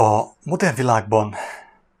A modern világban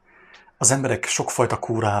az emberek sokfajta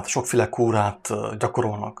kúrát, sokféle kúrát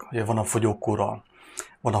gyakorolnak. Ugye van a fogyókúra,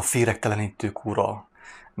 van a féregtelenítő kúra,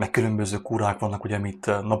 meg különböző kúrák vannak, ugye, amit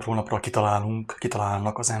napról napra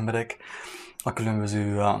kitalálnak az emberek. A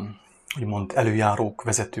különböző, úgymond előjárók,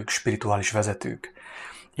 vezetők, spirituális vezetők,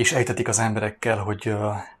 és ejtetik az emberekkel,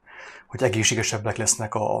 hogy egészségesebbek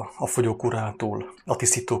lesznek a fogyókúrától, a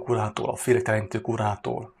tisztítókúrától, a féregtelenítő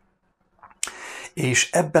kúrától.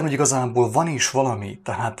 És ebben úgy igazából van is valami,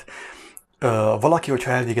 tehát valaki,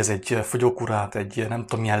 hogyha elvégez egy fogyókúrát, egy nem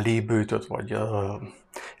tudom milyen lébőtöt, vagy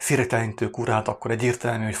féregtelenítő kúrát, akkor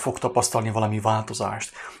egyértelmű, hogy fog tapasztalni valami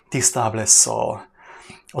változást. Tisztább lesz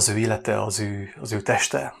az ő élete, az ő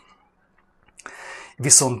teste.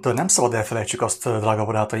 Viszont nem szabad elfelejtsük azt, drága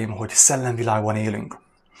barátaim, hogy szellemvilágban élünk.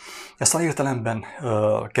 Ezt olyan értelemben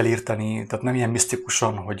kell érteni, tehát nem ilyen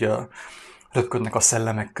misztikusan, hogy röpködnek a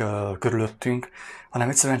szellemek körülöttünk, hanem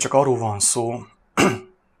egyszerűen csak arról van szó,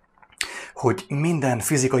 hogy minden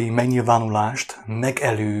fizikai megnyilvánulást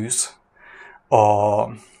megelőz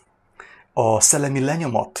a szellemi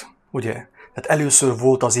lenyomat, ugye? Tehát először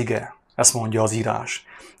volt az ige, ezt mondja az írás.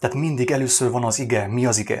 Tehát mindig először van az ige. Mi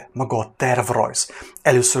az ige? Maga a tervrajz.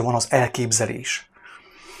 Először van az elképzelés.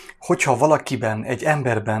 Hogyha valakiben, egy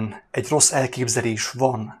emberben egy rossz elképzelés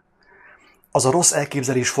van, az a rossz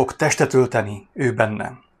elképzelés fog testet ölteni ő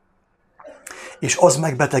benne. És az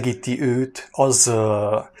megbetegíti őt, az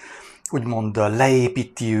úgymond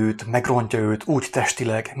leépíti őt, megrontja őt úgy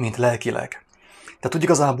testileg, mint lelkileg. Tehát úgy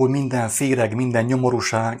igazából minden féreg, minden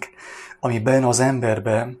nyomorúság, ami benne az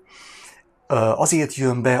emberbe, azért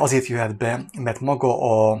jön be, azért jöhet be, mert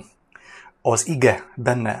maga az ige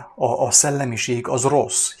benne, a szellemiség az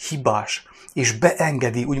rossz, hibás, és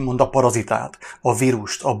beengedi úgymond a parazitát, a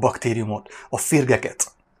vírust, a baktériumot, a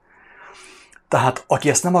férgeket. Tehát aki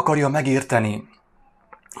ezt nem akarja megérteni,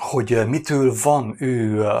 hogy mitől van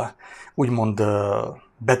ő úgymond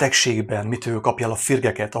betegségben, mitől kapja el a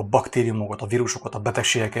férgeket, a baktériumokat, a vírusokat, a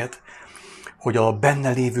betegségeket, hogy a benne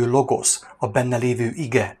lévő logosz, a benne lévő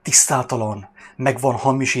ige tisztátalan, meg van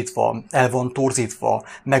hamisítva, el van torzítva,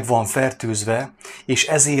 meg van fertőzve, és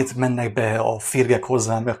ezért mennek be a férgek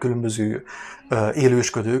hozzám, a különböző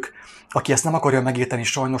élősködők. Aki ezt nem akarja megérteni,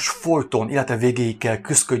 sajnos folyton, élete végéig kell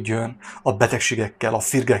küszködjön a betegségekkel, a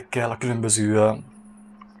férgekkel, a különböző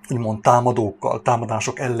úgymond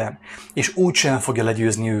támadások ellen, és úgysem fogja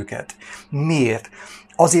legyőzni őket. Miért?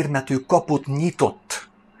 Azért, mert ő kaput nyitott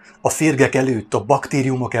a férgek előtt, a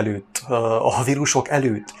baktériumok előtt, a vírusok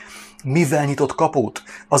előtt. Mivel nyitott kaput?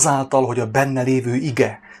 Azáltal, hogy a benne lévő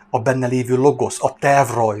ige, a benne lévő logosz, a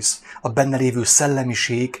tervrajz, a benne lévő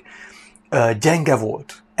szellemiség gyenge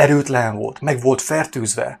volt, erőtlen volt, meg volt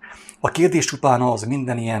fertőzve. A kérdés csupán az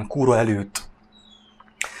minden ilyen kúra előtt,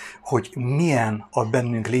 hogy milyen a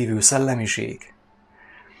bennünk lévő szellemiség.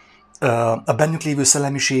 A bennünk lévő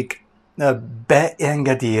szellemiség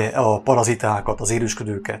beengedi a parazitákat, az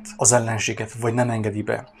élősködőket, az ellenséget, vagy nem engedi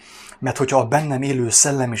be. Mert hogyha a bennem élő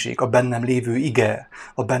szellemiség, a bennem lévő ige,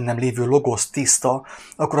 a bennem lévő logosz tiszta,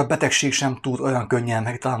 akkor a betegség sem tud olyan könnyen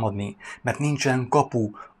megtámadni, mert nincsen kapu,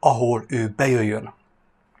 ahol ő bejöjjön.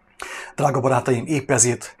 Drága barátaim, épp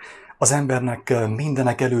ezért az embernek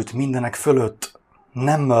mindenek előtt, mindenek fölött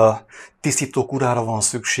nem tisztítókúrára van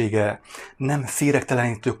szüksége, nem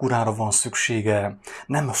féregtelenítő kúrára van szüksége,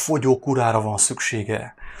 nem fogyókúrára van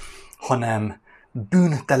szüksége, hanem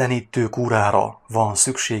bűntelenítő kúrára van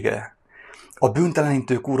szüksége. A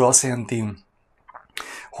bűntelenítő kúra azt jelenti,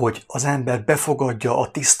 hogy az ember befogadja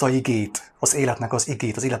a tiszta igét, az életnek az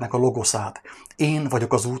igét, az életnek a logoszát. Én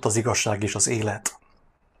vagyok az út, az igazság és az élet.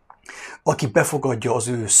 Aki befogadja az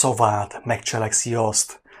ő szavát, megcselekszi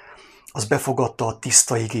azt, az befogadta a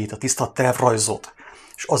tiszta igét, a tiszta tervrajzot,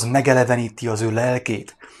 és az megeleveníti az ő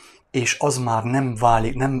lelkét, és az már nem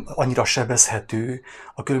válik, nem annyira sebezhető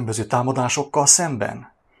a különböző támadásokkal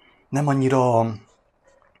szemben. Nem annyira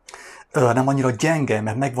gyenge,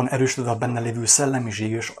 mert meg van erősödve a benne lévő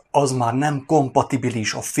szellemiség, és az már nem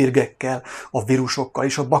kompatibilis a férgekkel, a vírusokkal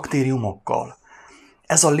és a baktériumokkal.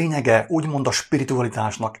 Ez a lényege úgymond a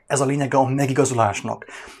spiritualitásnak, ez a lényege a megigazolásnak,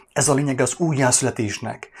 ez a lényege az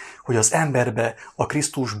újjászületésnek, hogy az emberbe a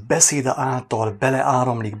Krisztus beszéde által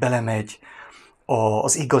beleáramlik, belemegy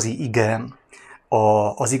az igazi ige,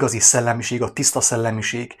 az igazi szellemiség, a tiszta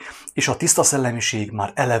szellemiség, és a tiszta szellemiség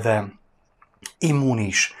már eleve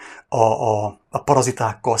immunis a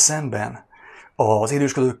parazitákkal szemben, az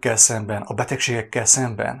élősködőkkel szemben, a betegségekkel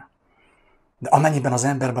szemben. De amennyiben az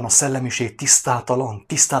emberben a szellemiség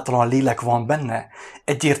tisztátalan lélek van benne,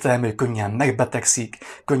 egyértelmű, hogy könnyen megbetegszik,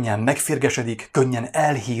 könnyen megférgesedik, könnyen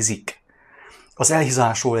elhízik. Az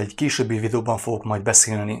elhízásról egy későbbi videóban fogok majd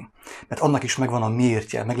beszélni, mert annak is megvan a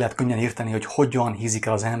miértje, meg lehet könnyen érteni, hogy hogyan hízik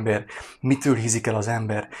el az ember, mitől hízik el az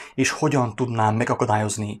ember, és hogyan tudnám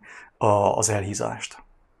megakadályozni az elhízást.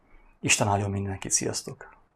 Isten áldjon mindenkit, sziasztok!